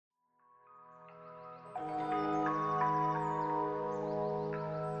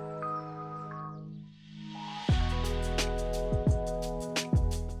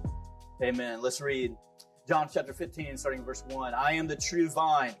Amen. Let's read John chapter 15, starting verse 1. I am the true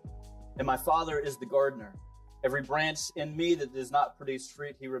vine, and my Father is the gardener. Every branch in me that does not produce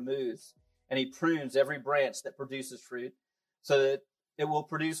fruit, he removes, and he prunes every branch that produces fruit, so that it will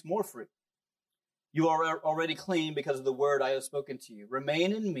produce more fruit. You are already clean because of the word I have spoken to you.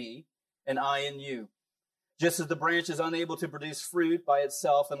 Remain in me, and I in you. Just as the branch is unable to produce fruit by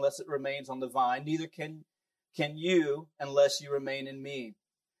itself unless it remains on the vine, neither can you unless you remain in me.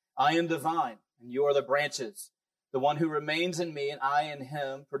 I am the vine, and you are the branches. The one who remains in me and I in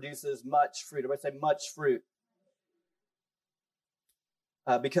him produces much fruit. Everybody say much fruit.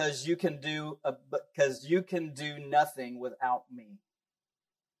 Because you can do nothing without me.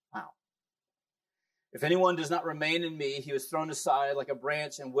 Wow. If anyone does not remain in me, he was thrown aside like a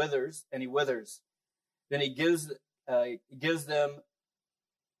branch and he withers. Then he gives them.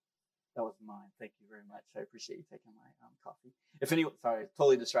 That was mine. Thank you very much. I appreciate you taking my coffee. Sorry,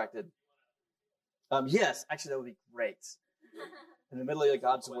 totally distracted. Yes, actually, that would be great. In the middle of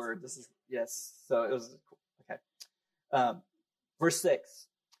God's word, yes. So it was okay. Verse 6.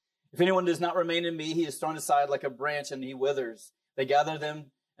 If anyone does not remain in me, he is thrown aside like a branch and he withers. They gather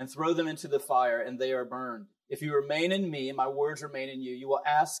them and throw them into the fire, and they are burned. If you remain in me and my words remain in you, you will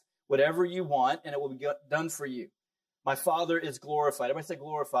ask whatever you want, and it will be done for you. My Father is glorified. Everybody say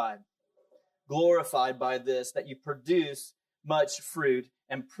glorified. Glorified by this, that you produce much fruit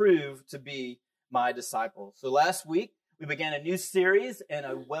and prove to be my disciples. So last week, we began a new series in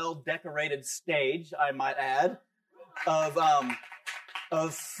a well-decorated stage, I might add,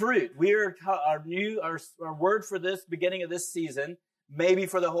 of fruit. Our word for this beginning of this season, maybe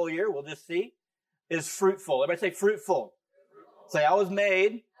for the whole year, we'll just see, is fruitful. Everybody say fruitful. Say, I was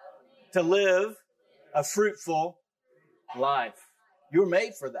made to live a fruitful life. You were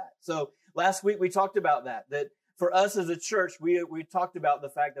made for that. So last week we talked about that for us as a church, we talked about the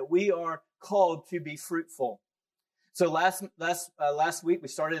fact that we are called to be fruitful. So last week we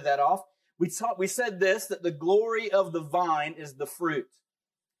started that off. We said this, that the glory of the vine is the fruit.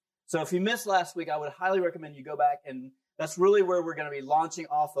 So if you missed last week, I would highly recommend you go back, and that's really where we're going to be launching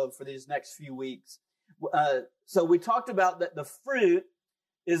off of for these next few weeks. So we talked about that the fruit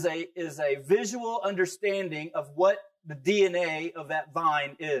is a visual understanding of what the DNA of that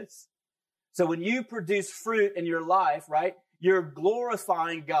vine is. So when you produce fruit in your life, right, you're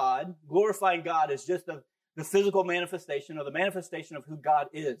glorifying God. Glorifying God is just the physical manifestation or the manifestation of who God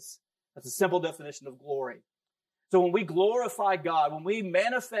is. That's a simple definition of glory. So when we glorify God, when we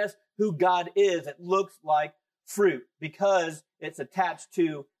manifest who God is, it looks like fruit because it's attached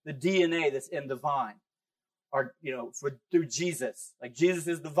to the DNA that's in the vine. Or, through Jesus. Like Jesus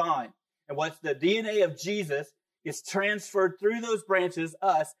is the vine. And what's the DNA of Jesus is transferred through those branches,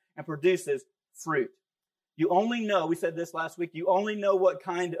 us, and produces fruit. You only know, we said this last week, you only know what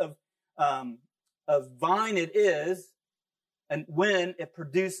kind of vine it is and when it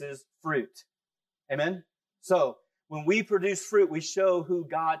produces fruit. Amen? So, when we produce fruit, we show who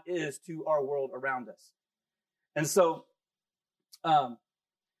God is to our world around us. And so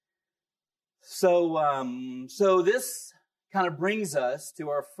this kind of brings us to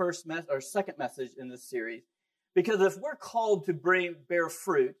our second message in this series. Because if we're called to bear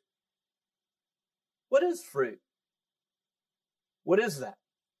fruit, what is fruit? What is that?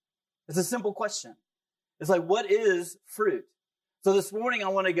 It's a simple question. It's like, what is fruit? So this morning I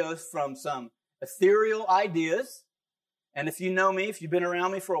want to go from some ethereal ideas. And if you know me, if you've been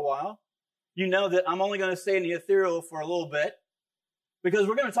around me for a while, you know that I'm only going to stay in the ethereal for a little bit because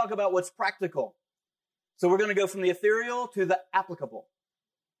we're going to talk about what's practical. So we're going to go from the ethereal to the applicable.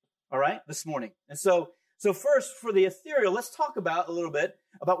 All right, this morning. And so first, for the ethereal, let's talk about a little bit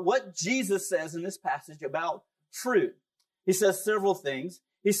about what Jesus says in this passage about fruit. He says several things.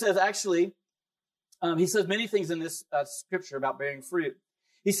 He says many things in this scripture about bearing fruit.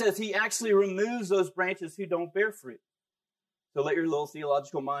 He says he actually removes those branches who don't bear fruit. So let your little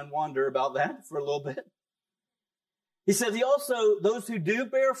theological mind wander about that for a little bit. He says those who do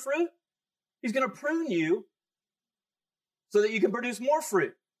bear fruit, he's going to prune you so that you can produce more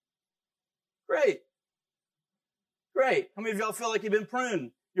fruit. Great. How many of y'all feel like you've been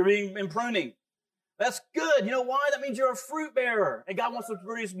pruned? You're being in pruning. That's good. You know why? That means you're a fruit bearer. And God wants to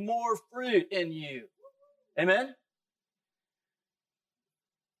produce more fruit in you. Amen?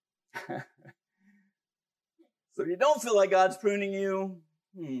 So if you don't feel like God's pruning you,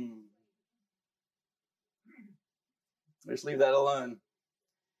 just leave that alone.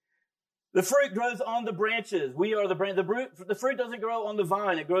 The fruit grows on the branches. We are the branch. The fruit doesn't grow on the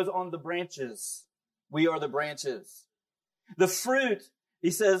vine. It grows on the branches. We are the branches. The fruit,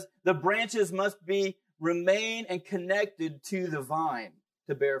 he says, the branches must remain and connected to the vine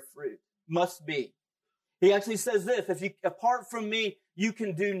to bear fruit. must be. He actually says this, apart from me, you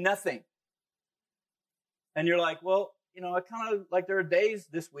can do nothing. And you're like, well, I kind of like there are days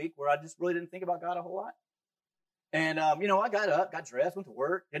this week where I just really didn't think about God a whole lot. And, I got up, got dressed, went to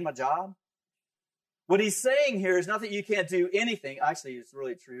work, did my job. What he's saying here is not that you can't do anything. Actually, it's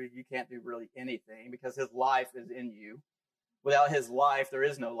really true. You can't do really anything because his life is in you. Without his life, there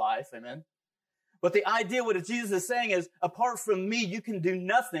is no life. Amen. But the idea, what Jesus is saying is, apart from me, you can do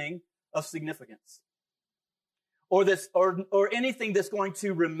nothing of significance. Or anything that's going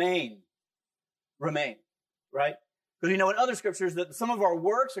to remain, right? Because in other scriptures that some of our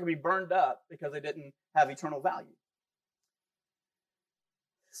works are going to be burned up because they didn't have eternal value.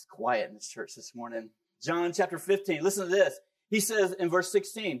 It's quiet in this church this morning. John chapter 15, listen to this. He says in verse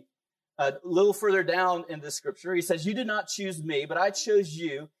 16, a little further down in this scripture, he says, you did not choose me, but I chose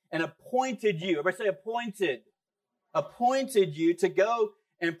you and appointed you. Everybody say appointed. Appointed you to go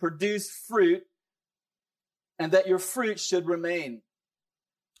and produce fruit, and that your fruit should remain.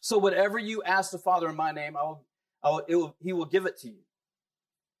 So whatever you ask the Father in my name, he will give it to you.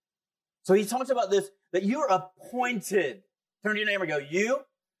 So he talks about this, that you're appointed. Turn to your neighbor and go, you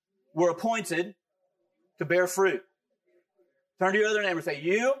were appointed to bear fruit. Turn to your other neighbor and say,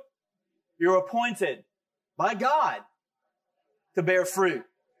 you're appointed by God to bear fruit.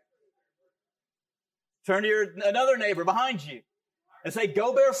 Turn to another neighbor behind you and say,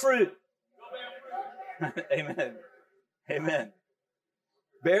 go bear fruit. Amen. Amen.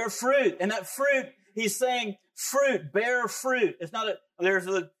 Bear fruit. And that fruit, he's saying, fruit, bear fruit. There's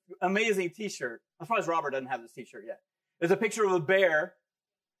an amazing t-shirt. I'm surprised Robert doesn't have this t-shirt yet. There's a picture of a bear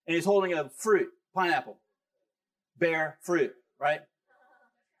and he's holding a fruit, pineapple. Bear fruit, right?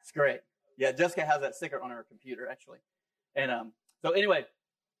 It's great. Yeah, Jessica has that sticker on her computer, actually. And so anyway,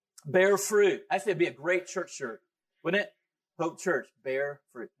 bear fruit. Actually, it'd be a great church shirt, wouldn't it? Hope Church, bear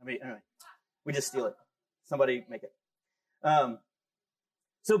fruit. Anyway, we just steal it. Somebody make it.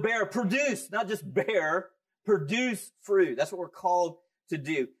 So produce, not just bear, produce fruit. That's what we're called to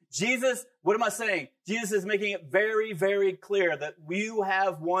do. Jesus, what am I saying? Jesus is making it very, very clear that you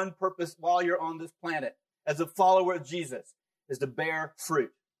have one purpose while you're on this planet as a follower of Jesus, is to bear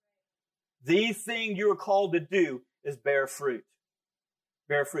fruit. The thing you're called to do is bear fruit.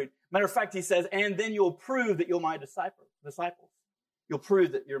 Bear fruit. Matter of fact, he says, and then you'll prove that you're my disciples. You'll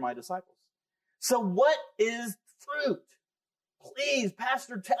prove that you're my disciples. So what is fruit? Please,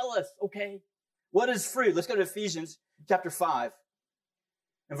 Pastor, tell us, okay? What is fruit? Let's go to Ephesians chapter 5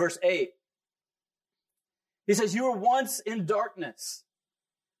 and verse 8. He says, you were once in darkness,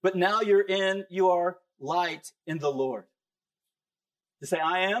 but now you are light in the Lord. To say,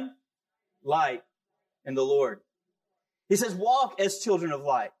 I am light in the Lord. He says, walk as children of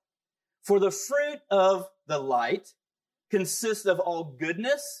light. For the fruit of the light consists of all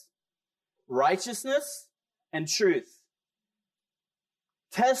goodness, righteousness, and truth,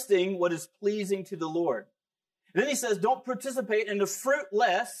 testing what is pleasing to the Lord. And then he says, don't participate in the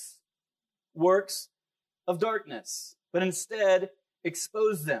fruitless works of darkness, but instead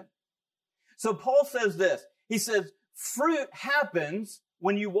expose them. So Paul says this. He says, fruit happens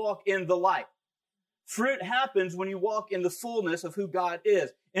when you walk in the light. Fruit happens when you walk in the fullness of who God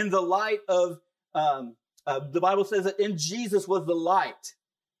is. In the light of, the Bible says that in Jesus was the light,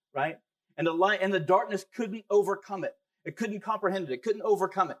 right? And the light and the darkness couldn't overcome it. It couldn't comprehend it. It couldn't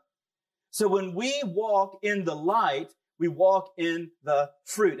overcome it. So when we walk in the light, we walk in the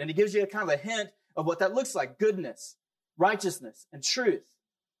fruit. And he gives you a kind of a hint of what that looks like. Goodness, righteousness, and truth.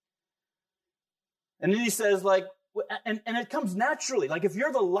 And then he says, and it comes naturally. Like if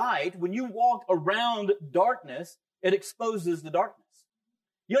you're the light, when you walk around darkness, it exposes the darkness.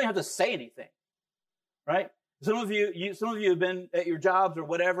 You don't have to say anything, right? Some of you have been at your jobs or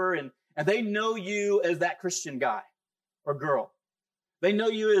whatever, and they know you as that Christian guy or girl. They know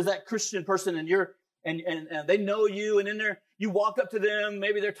you as that Christian person, and they know you, and in there, you walk up to them,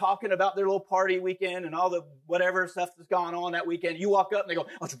 maybe they're talking about their little party weekend and all the whatever stuff that's gone on that weekend. You walk up and they go,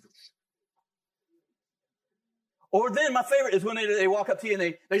 oh. Or then my favorite is when they walk up to you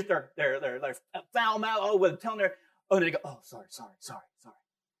and they're foul mouth, telling and they go, oh, sorry.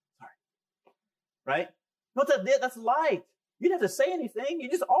 Right? No, that's light. You don't have to say anything. You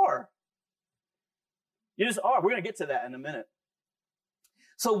just are. We're going to get to that in a minute.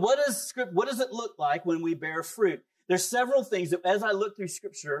 So what does it look like when we bear fruit? There's several things that as I look through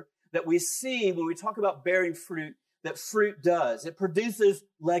Scripture that we see when we talk about bearing fruit, that fruit does. It produces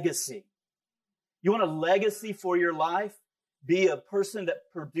legacy. You want a legacy for your life? Be a person that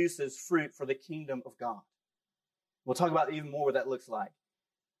produces fruit for the kingdom of God. We'll talk about even more what that looks like.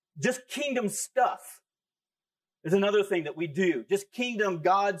 Just kingdom stuff is another thing that we do. Just kingdom,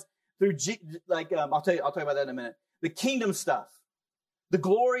 God's through, I'll tell you about that in a minute. The kingdom stuff, the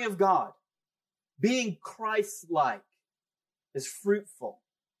glory of God, being Christ-like is fruitful.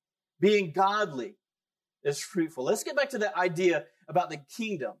 Being godly is fruitful. Let's get back to that idea about the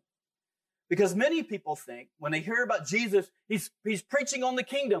kingdom. Because many people think when they hear about Jesus, he's preaching on the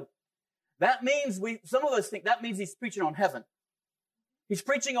kingdom. That means some of us think that means he's preaching on heaven. He's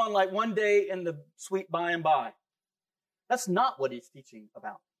preaching on like one day in the sweet by and by. That's not what he's teaching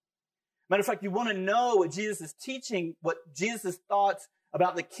about. Matter of fact, you want to know what Jesus is teaching, what Jesus' thoughts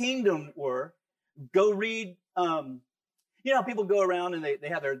about the kingdom were, go read, you know how people go around and they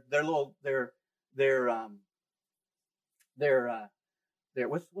have their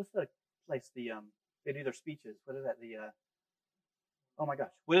what's the place, they do their speeches. What is that? Oh my gosh.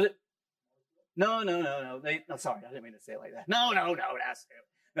 What is it? No. Sorry, I didn't mean to say it like that. No, that's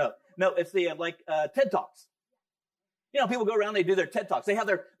it. No, it's the, TED Talks. You know, people go around, they do their TED Talks. They have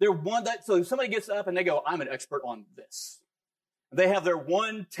their one, so somebody gets up and they go, I'm an expert on this. They have their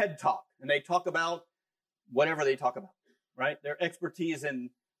one TED Talk and they talk about whatever they talk about, right? Their expertise in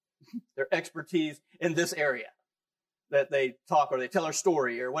this area that they talk, or they tell their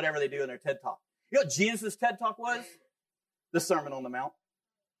story, or whatever they do in their TED Talk. You know what Jesus' TED Talk was? The Sermon on the Mount.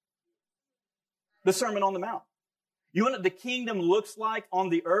 The Sermon on the Mount. You want what the kingdom looks like on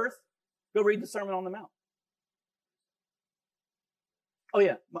the earth? Go read the Sermon on the Mount. Oh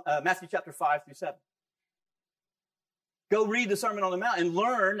yeah, Matthew chapter 5 through 7. Go read the Sermon on the Mount and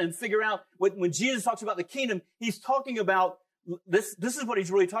learn and figure out when Jesus talks about the kingdom, he's talking about this. This is what he's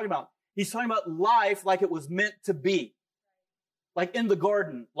really talking about. He's talking about life like it was meant to be. Like in the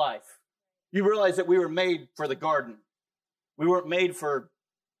garden life. You realize that we were made for the garden. We weren't made for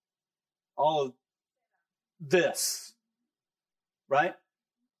all of this. Right?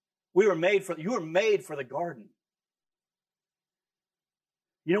 You were made for the garden.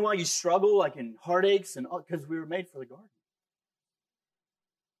 You know why you struggle, like in heartaches and all? Because we were made for the garden.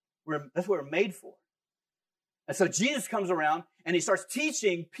 That's what we're made for. And so Jesus comes around and he starts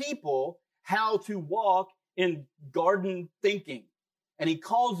teaching people how to walk in garden thinking. And he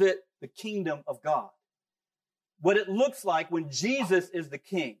calls it the kingdom of God. What it looks like when Jesus is the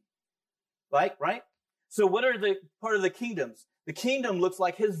king. Right? So what are the part of the kingdoms? The kingdom looks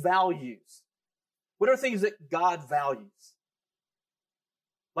like his values. What are things that God values?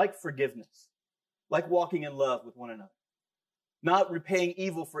 Like forgiveness. Like walking in love with one another. Not repaying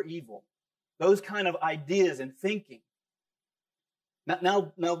evil for evil. Those kind of ideas and thinking.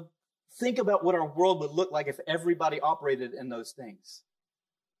 Now think about what our world would look like if everybody operated in those things.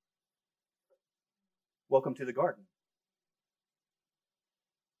 Welcome to the garden.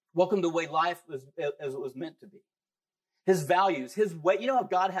 Welcome to the way life was as it was meant to be. His values, his way. You know how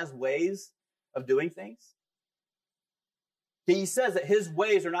God has ways of doing things? He says that his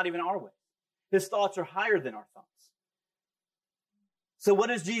ways are not even our ways. His thoughts are higher than our thoughts. So what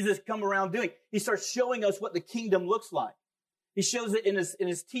does Jesus come around doing? He starts showing us what the kingdom looks like. He shows it in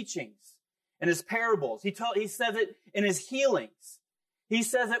his teachings, in his parables. He says it in his healings. He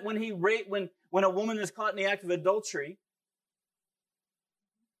says it when a woman is caught in the act of adultery.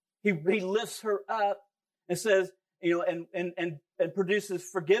 He lifts her up and says, and produces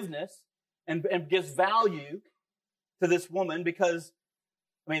forgiveness and gives value to this woman because,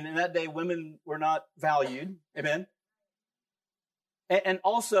 in that day, women were not valued. Amen. And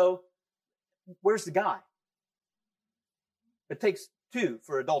also, where's the guy? It takes two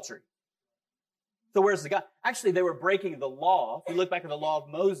for adultery. So where's the guy? Actually, they were breaking the law. If you look back at the law of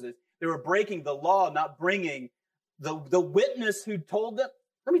Moses, they were breaking the law, not bringing the witness who told them.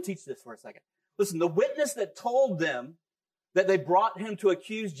 Let me teach this for a second. Listen, the witness that told them that they brought him to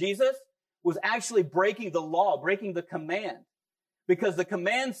accuse Jesus was actually breaking the law, breaking the command. Because the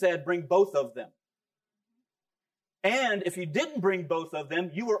command said, bring both of them. And if you didn't bring both of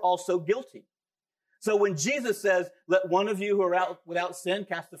them, you were also guilty. So when Jesus says, let one of you who are out without sin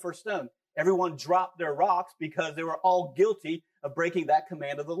cast the first stone, everyone dropped their rocks because they were all guilty of breaking that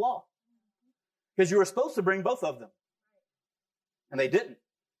command of the law. Because you were supposed to bring both of them. And they didn't.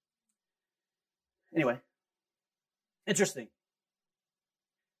 Anyway, interesting.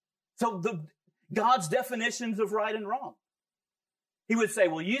 So God's definitions of right and wrong. He would say,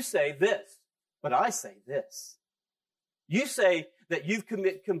 well, you say this, but I say this. You say that you've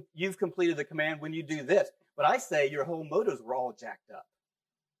completed the command when you do this, but I say your whole motives were all jacked up.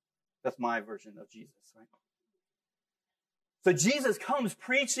 That's my version of Jesus, right? So Jesus comes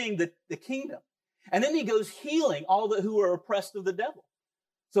preaching the kingdom. And then he goes healing all who are oppressed of the devil.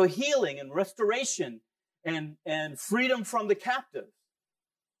 So healing and restoration and freedom from the captive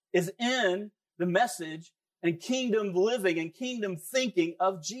is in the message and kingdom living and kingdom thinking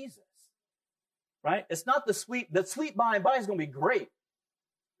of Jesus. right? It's not the sweet by and by is going to be great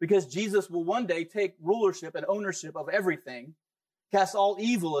because Jesus will one day take rulership and ownership of everything, cast all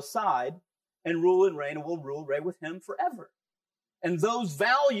evil aside, and rule and reign, and we'll rule and reign with him forever. And those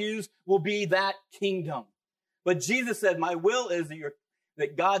values will be that kingdom. But Jesus said, my will is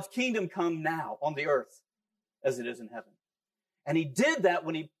that God's kingdom come now on the earth as it is in heaven. And he did that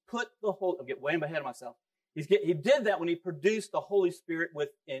when he put I'm getting way ahead of myself. He did that when he produced the Holy Spirit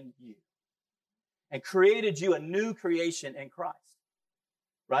within you and created you a new creation in Christ,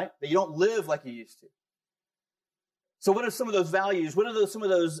 right? That you don't live like you used to. So what are some of those values? What do some of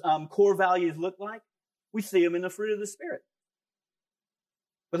those core values look like? We see them in the fruit of the Spirit.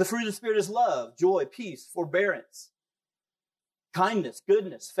 But the fruit of the Spirit is love, joy, peace, forbearance, kindness,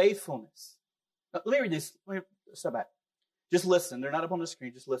 goodness, faithfulness. Now, let me read this. Let me step back. Just listen. They're not up on the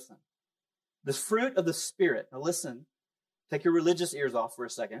screen. Just listen. The fruit of the Spirit. Now listen. Take your religious ears off for a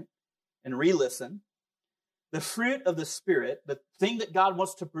second and re-listen. The fruit of the Spirit, the thing that God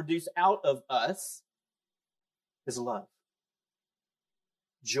wants to produce out of us, is love,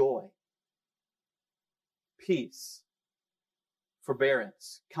 joy, peace,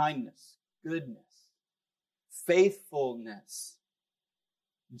 forbearance, kindness, goodness, faithfulness,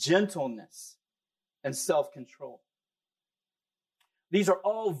 gentleness, and self-control. These are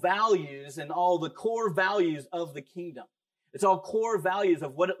all values and all the core values of the kingdom. It's all core values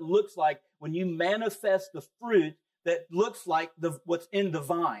of what it looks like when you manifest the fruit that looks like what's in the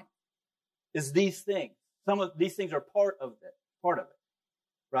vine is these things. Some of these things are part of it,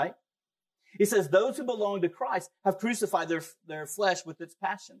 right? He says, those who belong to Christ have crucified their flesh with its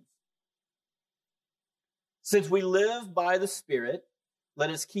passions. Since we live by the Spirit,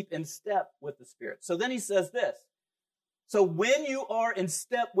 let us keep in step with the Spirit. So then he says this. So when you are in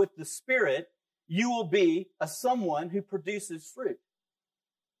step with the Spirit, you will be someone who produces fruit.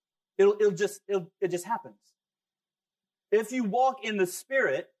 It just happens. If you walk in the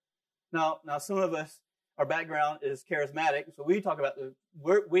Spirit, now some of us, our background is charismatic, so we talk about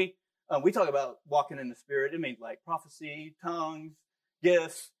we talk about walking in the Spirit. It means like prophecy, tongues,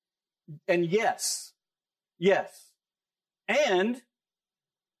 gifts, and yes, and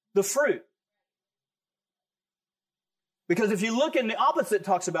the fruit. Because if you look in the opposite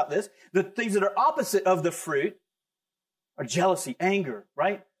talks about this, the things that are opposite of the fruit are jealousy, anger,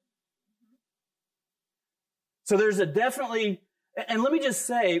 right? So there's a definitely, and let me just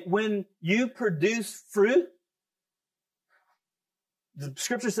say, when you produce fruit, the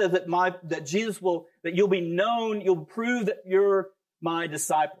scripture says that Jesus that you'll be known, you'll prove that you're my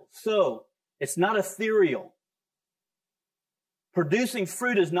disciples. So it's not ethereal. Producing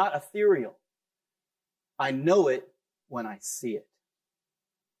fruit is not ethereal. I know it when I see it.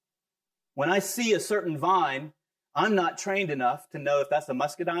 When I see a certain vine, I'm not trained enough to know if that's a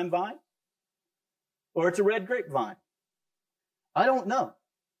muscadine vine or it's a red grapevine. I don't know.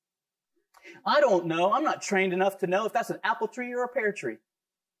 I'm not trained enough to know if that's an apple tree or a pear tree.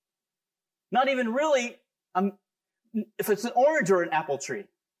 Not even really if it's an orange or an apple tree.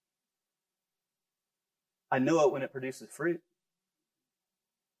 I know it when it produces fruit.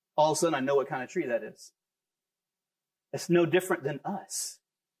 All of a sudden, I know what kind of tree that is. It's no different than us.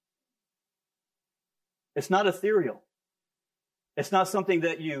 It's not ethereal. It's not something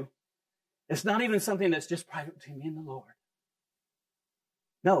it's not even something that's just private between me and the Lord.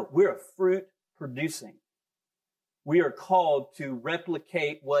 No, we're a fruit producing. We are called to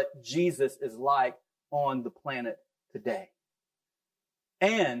replicate what Jesus is like on the planet today.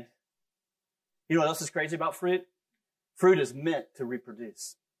 And you know what else is crazy about fruit? Fruit is meant to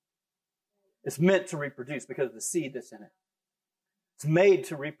reproduce. It's meant to reproduce because of the seed that's in it. It's made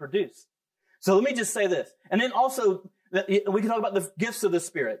to reproduce. So let me just say this. And then also, we can talk about the gifts of the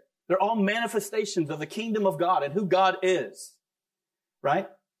Spirit. They're all manifestations of the kingdom of God and who God is. Right?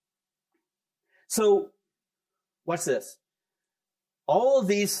 So, watch this. All of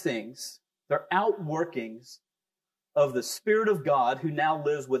these things, they're outworkings of the Spirit of God who now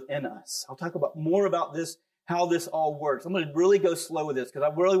lives within us. I'll talk more about this, how this all works. I'm going to really go slow with this because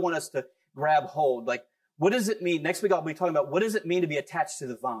I really want us to grab hold. Like, what does it mean? Next week I'll be talking about what does it mean to be attached to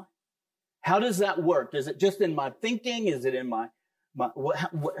the vine? How does that work? Is it just in my thinking? Is it in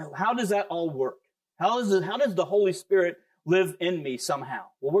how does that all work? How does the Holy Spirit live in me somehow?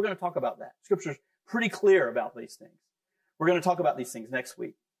 Well, we're going to talk about that. Scripture's pretty clear about these things. We're going to talk about these things next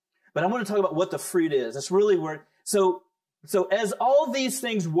week. But I want to talk about what the fruit is. That's really where, so as all these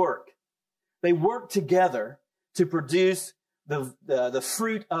things work, they work together to produce the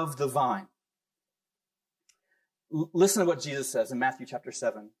fruit of the vine. Listen to what Jesus says in Matthew chapter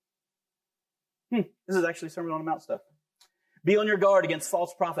 7. This is actually Sermon on the Mount stuff. Be on your guard against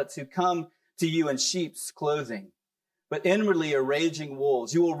false prophets who come to you in sheep's clothing, but inwardly are raging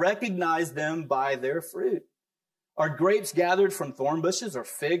wolves. You will recognize them by their fruit. Are grapes gathered from thorn bushes or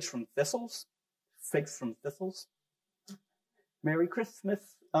figs from thistles? Figs from thistles? Merry Christmas.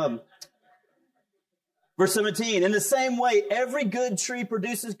 Verse 17, in the same way, every good tree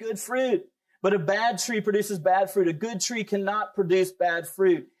produces good fruit, but a bad tree produces bad fruit. A good tree cannot produce bad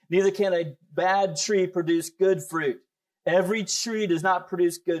fruit. Neither can a bad tree produce good fruit. Every tree does not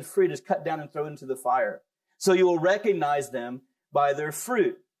produce good fruit is cut down and thrown into the fire. So you will recognize them by their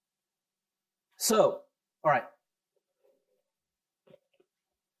fruit. So, all right.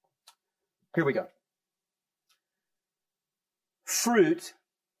 Here we go. Fruit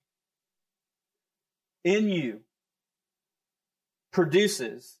in you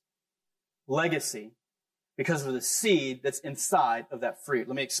produces legacy because of the seed that's inside of that fruit.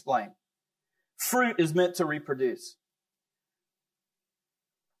 Let me explain. Fruit is meant to reproduce.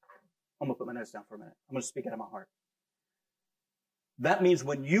 I'm going to put my notes down for a minute. I'm going to speak out of my heart. That means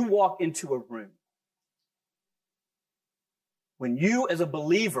when you walk into a room, when you as a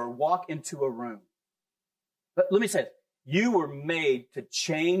believer walk into a room, let me say it, you were made to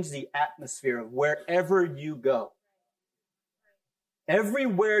change the atmosphere of wherever you go.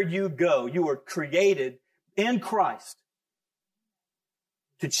 Everywhere you go, you were created in Christ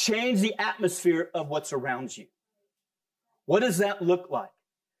to change the atmosphere of what's around you. What does that look like?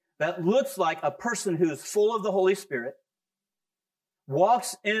 That looks like a person who is full of the Holy Spirit,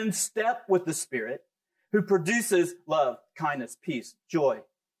 walks in step with the Spirit, who produces love, kindness, peace, joy,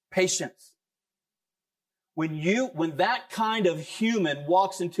 patience. When that kind of human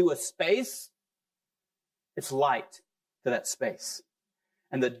walks into a space, it's light to that space.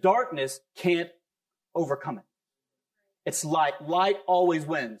 And the darkness can't overcome it. It's light. Light always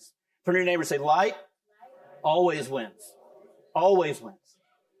wins. Turn to your neighbor and say, light always wins. Always wins.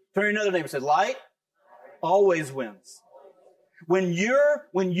 Turn to another neighbor and say, light always wins. When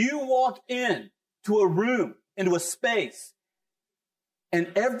you walk in to a room, into a space,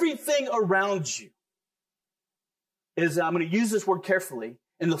 and everything around you is, I'm going to use this word carefully,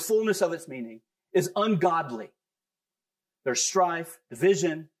 in the fullness of its meaning, is ungodly. There's strife,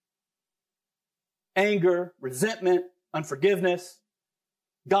 division, anger, resentment, unforgiveness,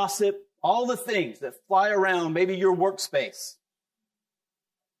 gossip, all the things that fly around maybe your workspace.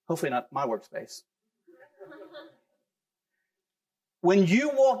 Hopefully not my workspace. When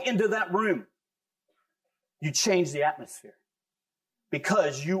you walk into that room, you change the atmosphere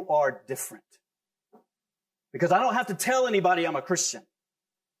because you are different. Because I don't have to tell anybody I'm a Christian.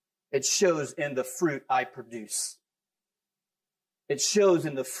 It shows in the fruit I produce. It shows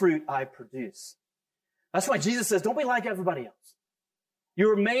in the fruit I produce. That's why Jesus says, don't be like everybody else. You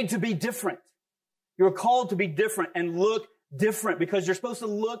were made to be different. You're called to be different and look different because you're supposed to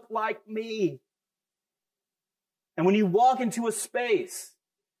look like me. And when you walk into a space,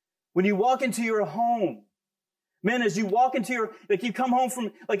 when you walk into your home, men, as you walk into you come home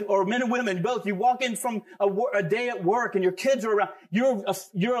from, or men and women, both, you walk in from a day at work and your kids are around,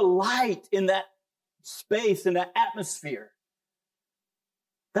 you're a light in that space, in that atmosphere.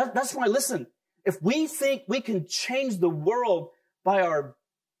 That's why, listen, if we think we can change the world by our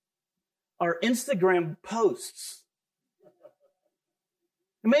Instagram posts,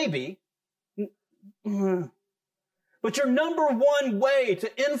 maybe, but your number one way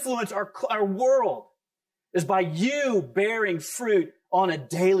to influence our world is by you bearing fruit on a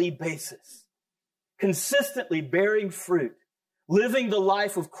daily basis, consistently bearing fruit, living the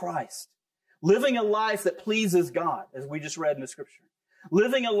life of Christ, living a life that pleases God, as we just read in the scripture,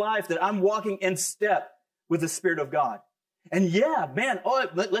 living a life that I'm walking in step with the Spirit of God. And yeah, man,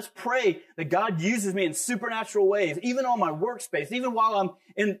 let's pray that God uses me in supernatural ways, even on my workspace, even while I'm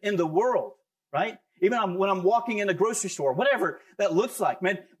in the world, right? Even when I'm walking in a grocery store, whatever that looks like,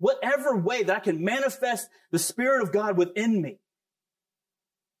 man, whatever way that I can manifest the Spirit of God within me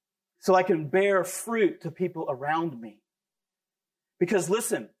so I can bear fruit to people around me. Because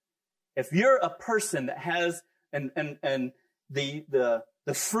listen, if you're a person that has, and the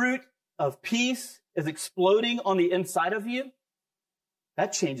fruit of peace is exploding on the inside of you,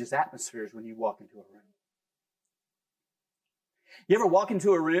 that changes atmospheres when you walk into a room. You ever walk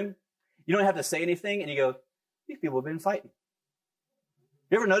into a room, you don't have to say anything, and you go, these people have been fighting.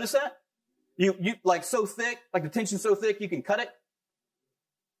 You ever notice that? You like so thick, like the tension's so thick, you can cut it.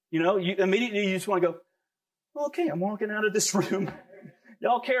 You know, you immediately you just want to go, okay, I'm walking out of this room.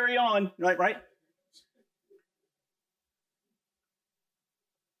 Y'all carry on, right?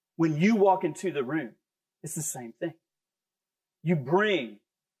 When you walk into the room, it's the same thing. You're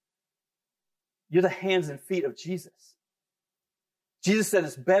the hands and feet of Jesus. Jesus said,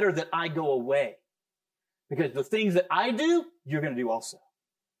 it's better that I go away. Because the things that I do, you're going to do also.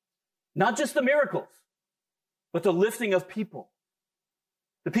 Not just the miracles, but the lifting of people.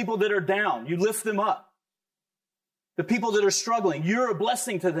 The people that are down, you lift them up. The people that are struggling, you're a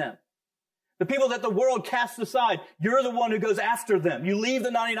blessing to them. The people that the world casts aside, you're the one who goes after them. You leave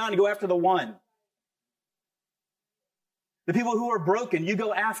the 99 and go after the one. The people who are broken, you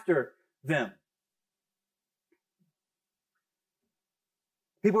go after them.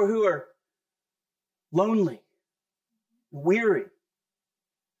 People who are lonely, weary.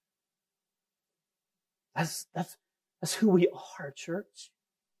 That's who we are, church.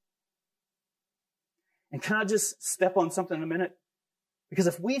 And can I just step on something in a minute? Because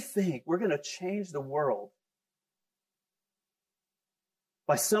if we think we're going to change the world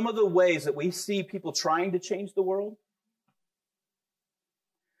by some of the ways that we see people trying to change the world,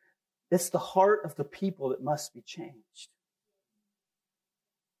 it's the heart of the people that must be changed.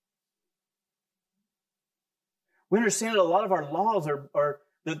 We understand that a lot of our laws are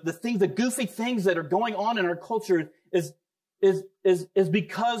the goofy things that are going on in our culture is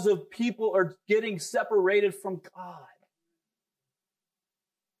because of people are getting separated from God.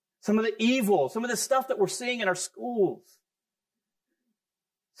 Some of the evil, some of the stuff that we're seeing in our schools,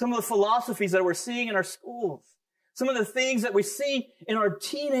 some of the philosophies that we're seeing in our schools, some of the things that we see in our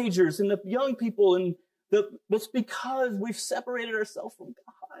teenagers and the young people, and that's because we've separated ourselves from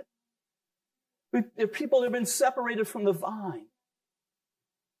God. There are people that have been separated from the vine.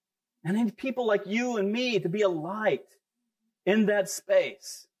 And I need people like you and me to be a light in that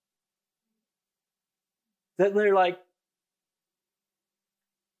space. That they're like,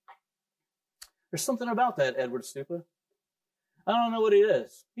 there's something about that Edward Stupa. I don't know what it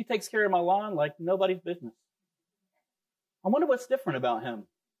is. He takes care of my lawn like nobody's business. I wonder what's different about him.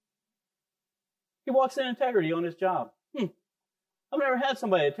 He walks in integrity on his job. I've never had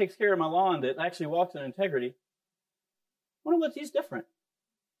somebody that takes care of my lawn that actually walks in integrity. I wonder what he's different.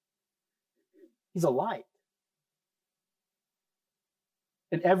 He's a light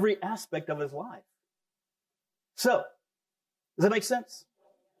in every aspect of his life. So, does that make sense?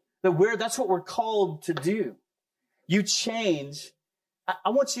 That's what we're called to do. You change.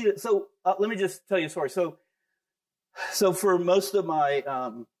 I want you to, let me just tell you a story. So for most of my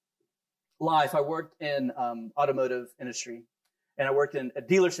life, I worked in automotive industry, and I worked in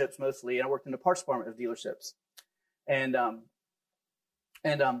dealerships mostly, and I worked in the parts department of dealerships. And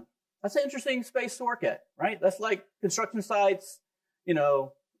that's an interesting space to work at, right? That's like construction sites,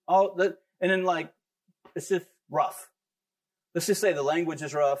 all that, and then like, it's just rough. Let's just say the language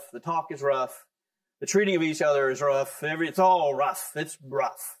is rough, the talk is rough, the treating of each other is rough, it's all rough. It's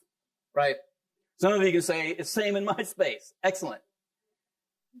rough, right? Some of you can say, it's same in my space. Excellent.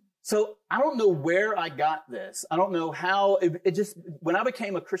 So I don't know where I got this. I don't know how, it just, when I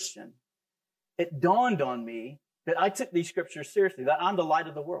became a Christian, it dawned on me that I took these scriptures seriously, that I'm the light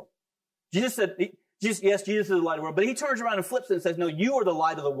of the world. Jesus said, yes, Jesus is the light of the world, but he turns around and flips it and says, no, you are the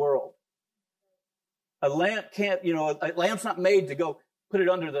light of the world. A lamp a lamp's not made to go put it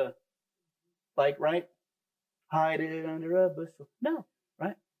under the, right? Hide it under a bushel. No,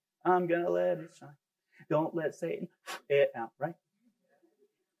 right? I'm going to let it shine. Don't let Satan it out, right?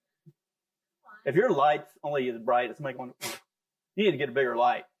 If your light's only as bright as somebody going, you need to get a bigger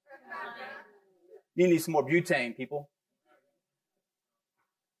light. You need some more butane, people.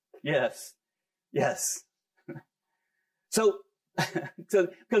 Yes. So,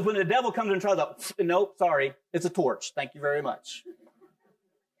 because when the devil comes and tries to, nope, sorry, it's a torch. Thank you very much.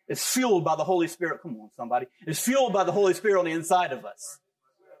 It's fueled by the Holy Spirit. Come on, somebody. It's fueled by the Holy Spirit on the inside of us.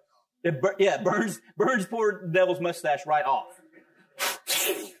 It burns poor devil's mustache right off.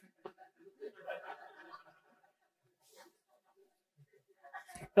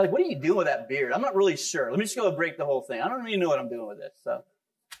 Like, what are you doing with that beard? I'm not really sure. Let me just go and break the whole thing. I don't even know what I'm doing with this. So,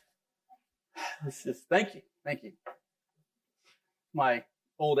 it's just, thank you. My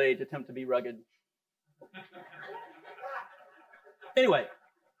old age attempt to be rugged. Anyway,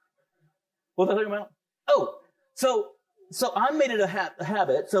 what was I talking about? Oh, so I made it a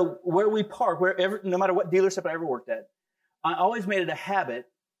habit. So where we park, no matter what dealership I ever worked at, I always made it a habit.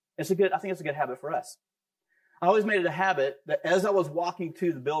 I think it's a good habit for us. I always made it a habit that as I was walking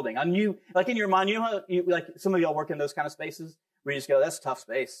to the building, I knew, like in your mind, how like some of y'all work in those kind of spaces where you just go, that's a tough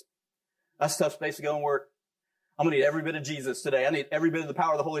space. That's a tough space to go and work. I'm going to need every bit of Jesus today. I need every bit of the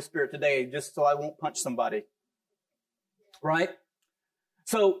power of the Holy Spirit today just so I won't punch somebody. Right?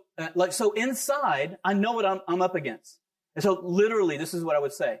 So inside, I know what I'm up against. And so literally, this is what I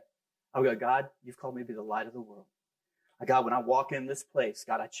would say. I would go, God, you've called me to be the light of the world. God, when I walk in this place,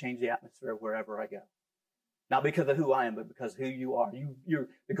 God, I change the atmosphere wherever I go. Not because of who I am, but because of who you are.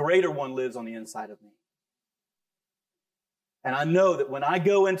 The greater one lives on the inside of me. And I know that when I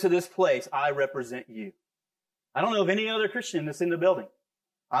go into this place, I represent you. I don't know of any other Christian that's in the building.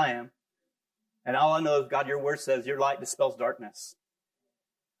 I am. And all I know is, God, your word says your light dispels darkness.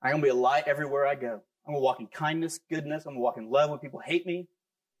 I'm going to be a light everywhere I go. I'm going to walk in kindness, goodness. I'm going to walk in love when people hate me.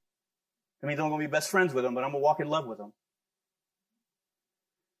 That means I'm going to be best friends with them, but I'm going to walk in love with them.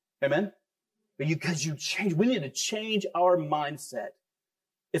 Amen? But because you change, we need to change our mindset.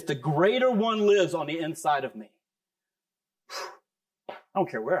 If the greater one lives on the inside of me, I don't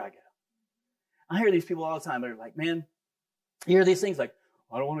care where I go. I hear these people all the time. They're like, man, you hear these things like,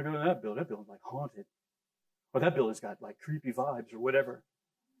 I don't want to go to that building. That building's like haunted. Or that building's got like creepy vibes or whatever.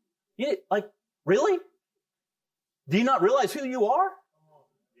 Yeah, like, really? Do you not realize who you are?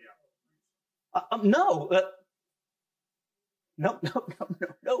 No.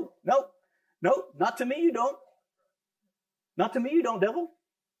 No, not to me you don't. Not to me you don't, devil.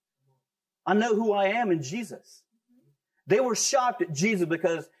 I know who I am in Jesus. They were shocked at Jesus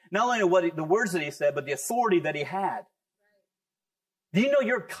because not only the words that he said, but the authority that he had. Do you know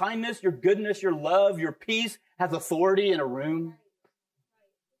your kindness, your goodness, your love, your peace has authority in a room?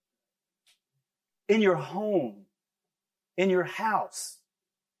 In your home, in your house.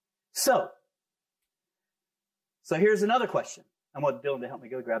 So here's another question. I want Dylan to help me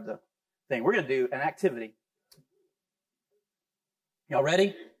go grab the thing. We're going to do an activity. Y'all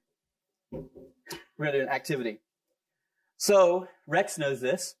ready? We're going to do an activity. So, Rex knows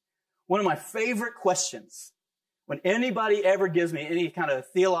this. One of my favorite questions, when anybody ever gives me any kind of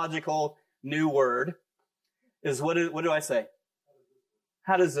theological new word, is what do I say?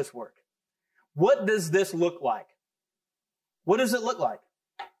 How does this work? What does this look like? What does it look like?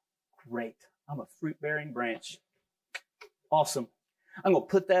 Great. I'm a fruit-bearing branch. Awesome. I'm going to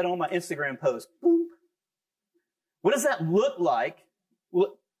put that on my Instagram post. Boom. What does that look like?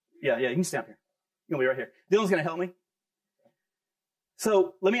 Yeah, you can stand here. You're going to be right here. Dylan's going to help me.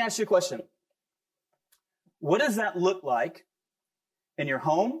 So let me ask you a question. What does that look like in your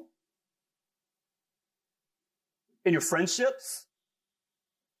home? In your friendships?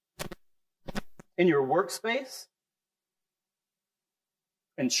 In your workspace?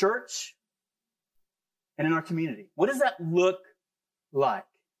 In church? And in our community? What does that look like?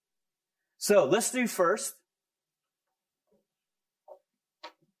 So let's do first.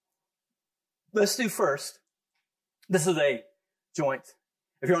 This is a joint.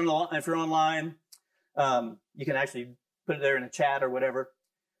 If you're online, you can actually put it there in a chat or whatever.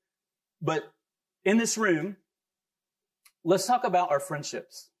 But in this room, let's talk about our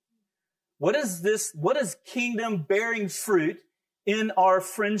friendships. What does kingdom bearing fruit in our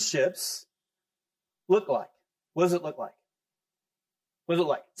friendships look like? What does it look like? What does it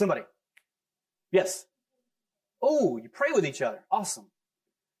look like? Somebody. Yes. Oh, you pray with each other. Awesome.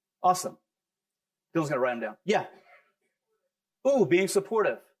 Bill's going to write them down. Yeah. Ooh, being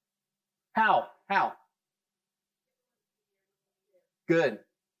supportive. How? Good.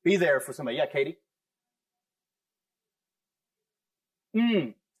 Be there for somebody. Yeah, Katie.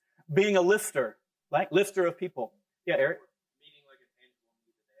 Being a lifter. Like lifter of people. Yeah, Eric.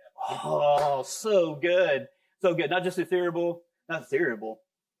 Oh, so good. Not just ethereal. That's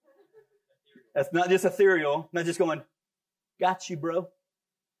not just ethereal. Not just going, got you, bro.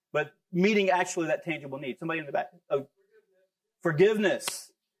 But meeting actually that tangible need. Somebody in the back. Oh,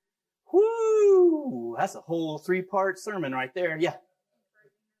 forgiveness. Whoo! That's a whole 3-part sermon right there. Yeah.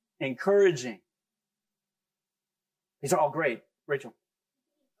 Encouraging. These are all great. Rachel.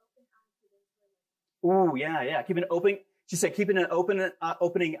 Ooh, yeah. Keeping an open. She said, keeping an open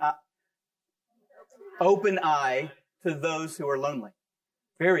eye to those who are lonely.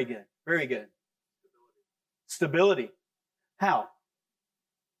 Very good. Stability. How?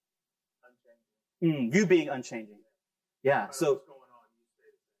 You being unchanging. Yeah. So.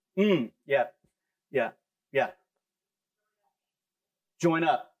 Yeah. Join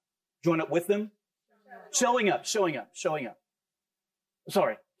up with them. Showing up. Sorry.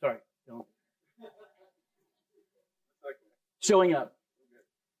 Showing up.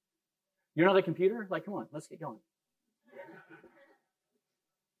 You're not a computer? Like, come on, let's get going.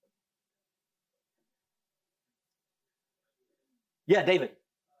 Yeah, David.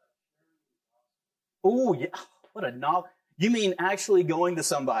 Oh, yeah. What a novel. You mean actually going to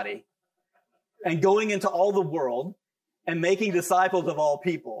somebody and going into all the world and making disciples of all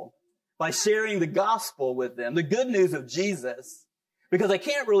people by sharing the gospel with them, the good news of Jesus, because they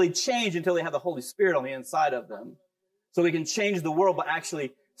can't really change until they have the Holy Spirit on the inside of them. So we can change the world by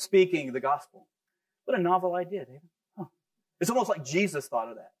actually speaking the gospel. What a novel idea, David. Huh. It's almost like Jesus thought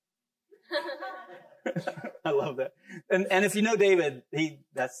of that. I love that. And if you know David,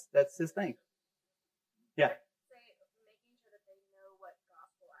 that's his thing. Yeah. Making sure that they know what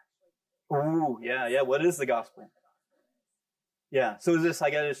gospel actually is. Ooh, yeah. What is the gospel? Yeah. So is this,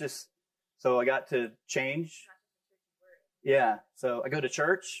 I got to change. Yeah. So I go to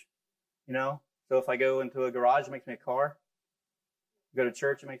church, so if I go into a garage, it makes me a car. Go to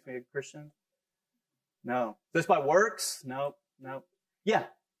church, it makes me a Christian. No. This by works? No. Yeah.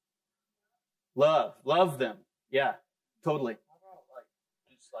 Love them. Yeah, totally. How about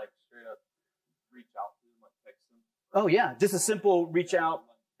just straight up reach out to them, text them? Oh yeah, just a simple reach out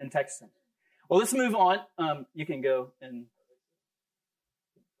and text them. Well, let's move on. You can go and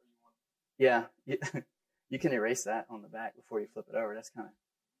yeah, you can erase that on the back before you flip it over. That's kind of,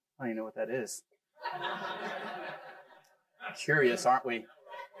 I don't even know what that is. Curious, aren't we?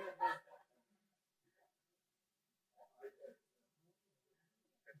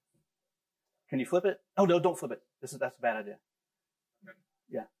 Can you flip it? Oh no, don't flip it. That's a bad idea.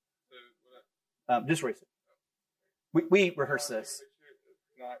 Yeah. Just erase it. We rehearse this.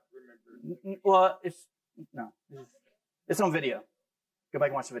 Well, it's on video. Go back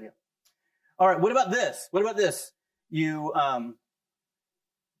and watch the video. All right. What about this? You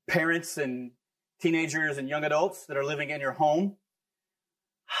parents and teenagers and young adults that are living in your home.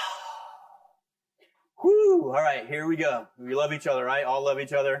 Whoo! All right, here we go. We love each other, right? All love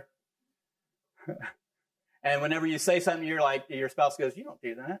each other. And whenever you say something, your spouse goes, "You don't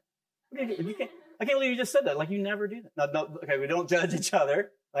do that. I can't believe you just said that. You never do that." No, okay, we don't judge each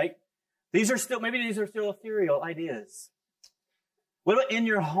other. These are still ethereal ideas. What about in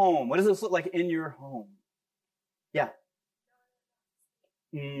your home? What does this look like in your home? Yeah.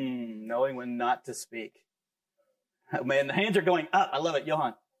 Knowing when not to speak. Oh, man, the hands are going up. I love it.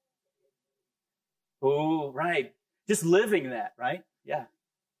 Johan. Oh, right. Just living that, right? Yeah.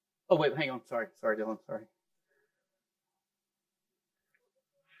 Oh, wait, hang on. Sorry, Dylan. Sorry.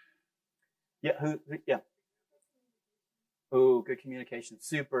 Yeah, yeah. Oh, good communication.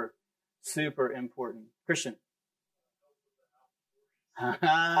 Super, super important. Christian.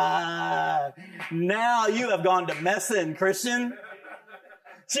 Now you have gone to messing, Christian.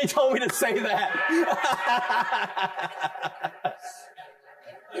 She told me to say that.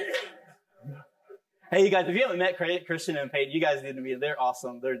 Hey, you guys, if you haven't met Christian and Peyton, you guys need to meet them. They're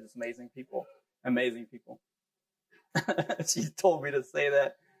awesome. They're just amazing people. Amazing people. She told me to say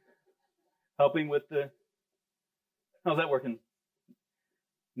that. Helping with how's that working?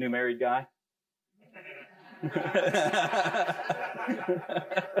 New married guy?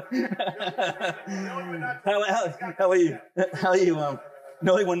 How are you?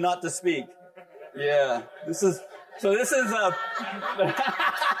 Knowing when not to speak. Yeah. This is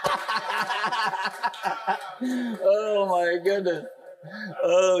oh my goodness.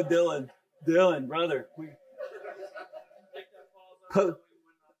 Oh, Dylan, brother.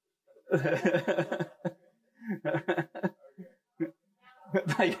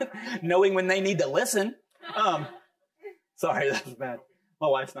 Knowing when they need to listen. Sorry, that was bad. My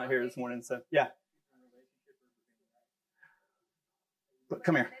wife's not here this morning, so yeah. But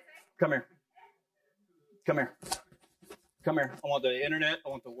come here. I want the internet. I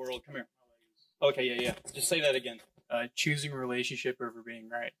want the world. Come here. Okay, yeah. Just say that again. Choosing relationship over being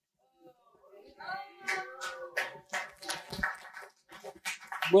right.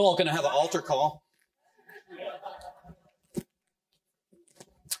 We're all going to have an altar call.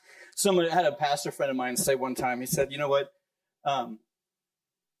 Someone had a pastor friend of mine say one time, he said, you know what? What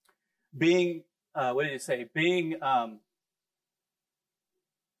did he say?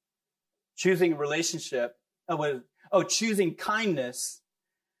 Choosing a relationship, choosing kindness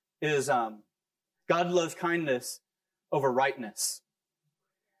is, God loves kindness over rightness.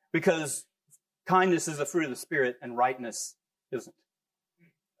 Because kindness is a fruit of the Spirit and rightness isn't.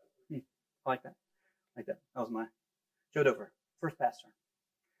 I like that. That was my Joe Dover, first pastor.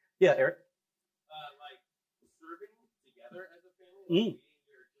 Yeah, Eric? Serving together as a family.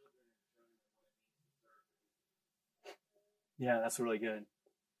 Yeah, that's really good.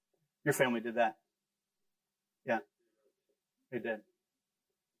 Your family did that. Yeah, they did.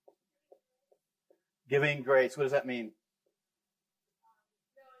 Giving grace, what does that mean?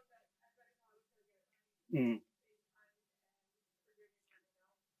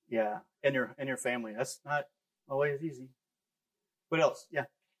 Yeah, in your family. That's not always easy. What else? Yeah.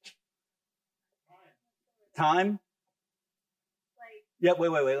 Time? Yeah, wait.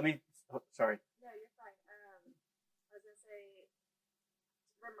 Let me, sorry. No, you're fine. I was going to say,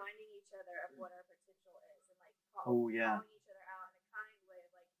 reminding each other of what our potential is and calling each other out in a kind way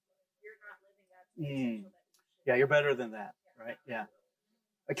of you're not living up to the potential that you should. Yeah, you're better than that, right? Yeah.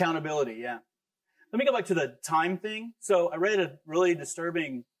 Accountability, yeah. let me go back to the time thing. So I read a really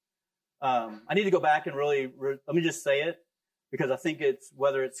disturbing, I need to go back and let me just say it, because I think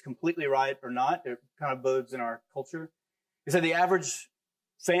whether it's completely right or not, it kind of bodes in our culture. It said the average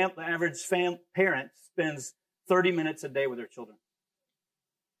parent spends 30 minutes a day with their children.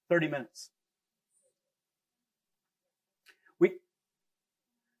 30 minutes.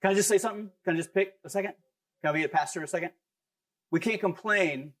 Can I just say something? Can I just pick a second? Can I be a pastor a second? We can't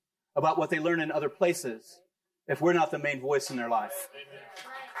complain about what they learn in other places if we're not the main voice in their life.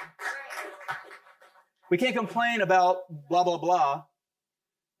 We can't complain about blah, blah, blah.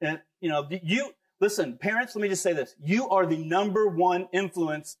 And, listen, parents, let me just say this. You are the number one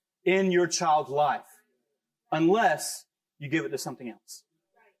influence in your child's life, unless you give it to something else.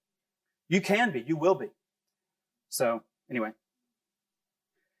 You can be. You will be. So, anyway.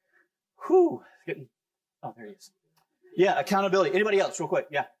 Whew. Oh, there he is. Yeah, accountability. Anybody else, real quick?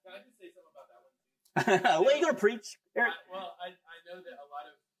 Yeah. Can I just say something about that one? Well, you going to preach, Eric? I know that a lot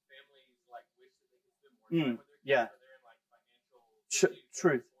of families wish that they could spend more time with their kids. Yeah. Or they're in financial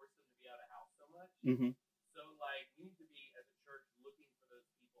truth. Force them to be out of house so much. Mm-hmm. So we need to be as a church looking for those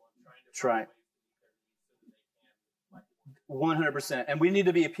people and trying to Try. find ways to meet their needs so that they can 100%. And we need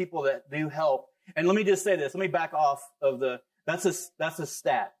to be a people that do help. And let me just say this. Let me back off of that's a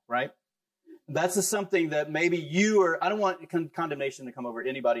stat, right? That's something that maybe I don't want condemnation to come over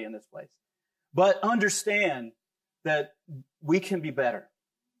anybody in this place, but understand that we can be better.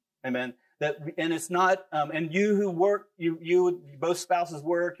 Amen. And it's not, and you who work, you both spouses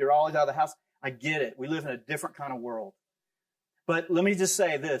work, you're always out of the house. I get it. We live in a different kind of world. But let me just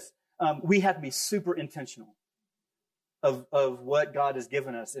say this. We have to be super intentional of what God has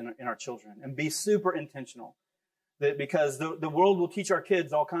given us in our children, and be super intentional, because the world will teach our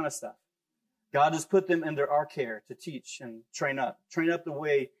kids all kind of stuff. God has put them under our care to teach and train up the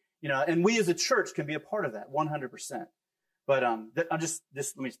way, and we as a church can be a part of that 100%. But I'm just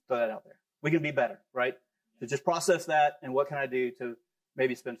let me throw that out there. We can be better, right? To just process that, and what can I do to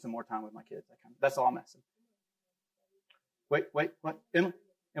maybe spend some more time with my kids? That's all I'm asking. Wait, what?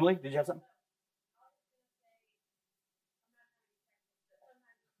 Emily, did you have something?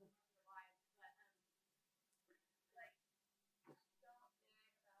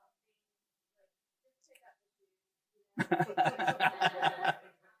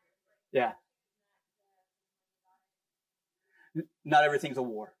 Yeah. Not everything's a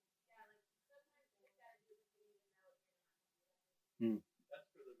war. That's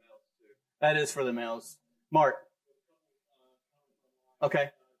for the males too. That is for the males. Mark.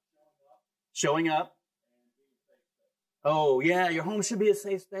 Okay. Showing up. Oh, yeah. Your home should be a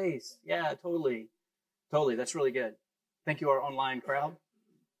safe space. Yeah, totally. Totally. That's really good. Thank you, our online crowd.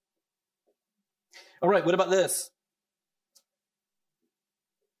 All right. What about this?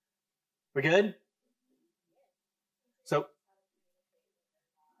 We good? So,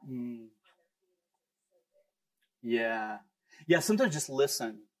 yeah. Sometimes just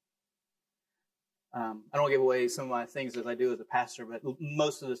listen. I don't want to give away some of my things as I do as a pastor, but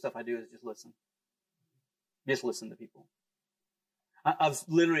most of the stuff I do is just listen. Just listen to people. I've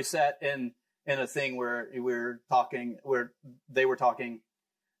literally sat in a thing where we were talking, where they were talking,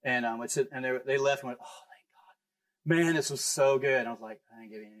 and they left and went, "Oh, thank God, man, this was so good." And I was like, I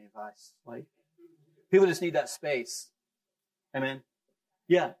didn't give you any advice. People just need that space. Amen.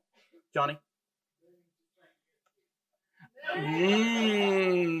 Yeah, Johnny.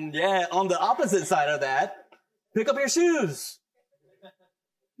 Yeah, on the opposite side of that, pick up your shoes.